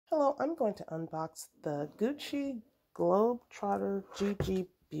Hello, I'm going to unbox the Gucci Globetrotter GG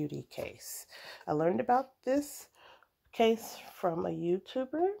Beauty case. I learned about this case from a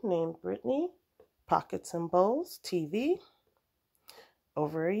YouTuber named Brittany Pockets and Bowls TV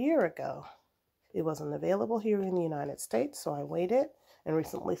over a year ago. It wasn't available here in the United States, so I waited and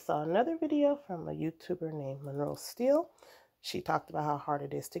recently saw another video from a YouTuber named Monroe Steele. She talked about how hard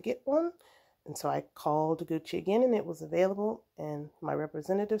it is to get one. And so I called Gucci again and it was available, and my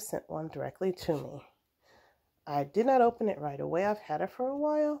representative sent one directly to me. I did not open it right away. I've had it for a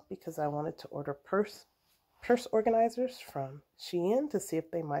while because I wanted to order purse organizers from Shein to see if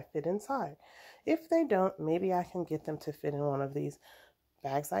they might fit inside. If they don't, maybe I can get them to fit in one of these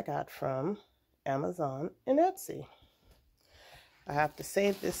bags I got from Amazon and Etsy. I have to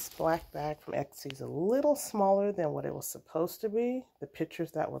say this black bag from Etsy is a little smaller than what it was supposed to be. The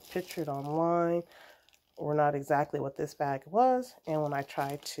pictures that were pictured online were not exactly what this bag was, and when I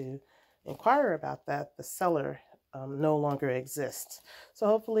tried to inquire about that, the seller no longer exists. So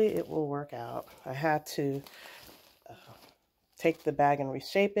hopefully it will work out. I had to take the bag and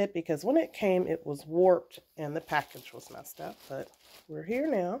reshape it because when it came it was warped and the package was messed up, but we're here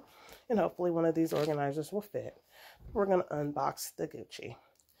now and hopefully one of these organizers will fit. We're going to unbox the Gucci.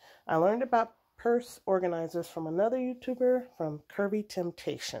 I learned about purse organizers from another YouTuber from Curvy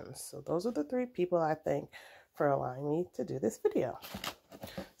Temptations. So those are the three people I thank for allowing me to do this video.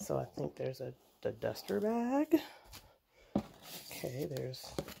 So I think there's the duster bag. Okay, there's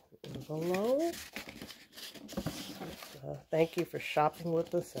an envelope. Thank you for shopping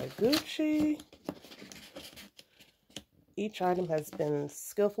with us at Gucci. Each item has been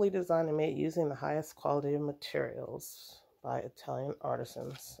skillfully designed and made using the highest quality of materials by Italian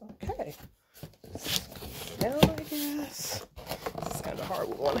artisans. Okay. Now I guess. It's kind of hard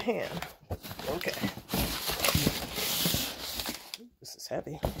with one hand. Okay. This is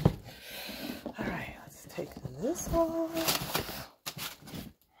heavy. Alright, let's take this off.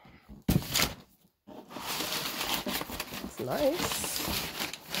 It's nice.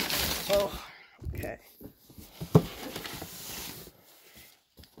 Oh, okay.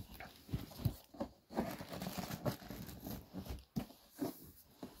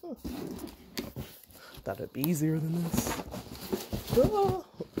 Thought it'd be easier than this. Oh,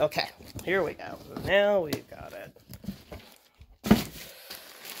 okay, here we go. Now we've got it. Kind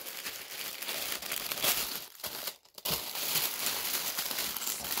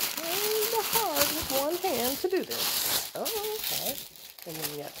of hard with one hand to do this. Oh, okay. And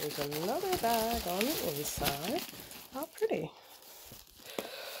then yet there's another bag on the inside. How pretty.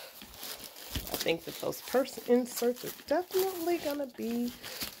 I think that those purse inserts are definitely gonna be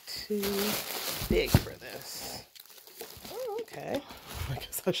too big for this. Oh, okay. I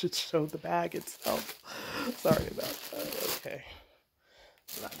guess I should show the bag itself. Sorry about that. Okay.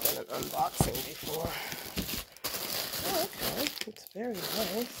 I've not done an unboxing before. Oh, okay. It's very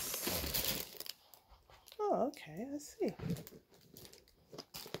nice. Oh, okay. I see.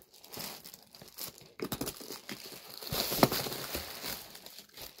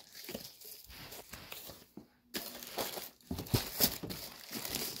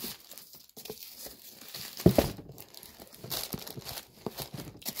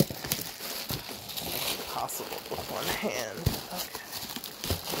 Possible with one hand. Okay.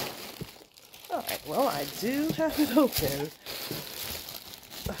 Alright, well, I do have it open.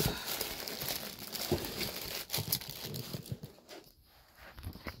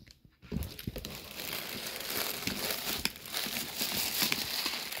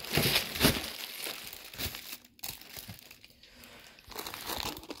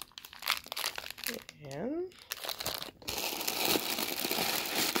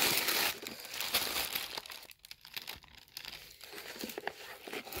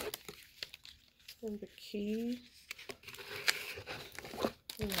 And the key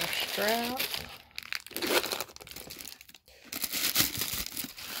and our strap.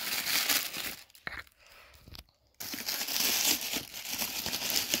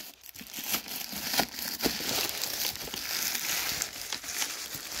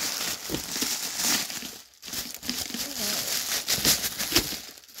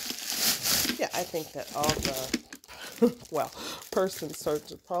 Yeah, I think that all the well, purse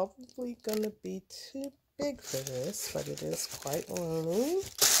inserts are probably going to be too big for this, but it is quite roomy.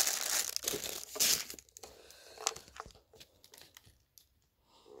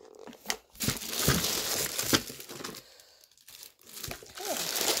 Oh,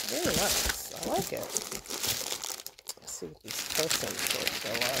 very nice. I like it. Let's see what these purse inserts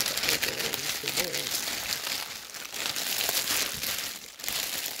are like. I think they're going to be too big.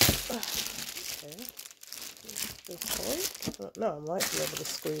 Okay. this one. No, I might be able to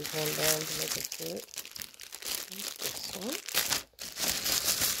squeeze one down to make it fit. This one.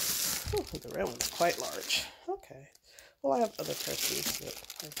 Ooh, the red one's quite large. Okay. Well, I have other purses that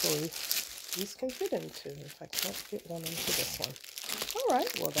hopefully these can fit into if I can't fit one into this one. All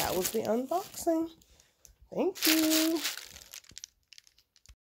right. Well, that was the unboxing. Thank you.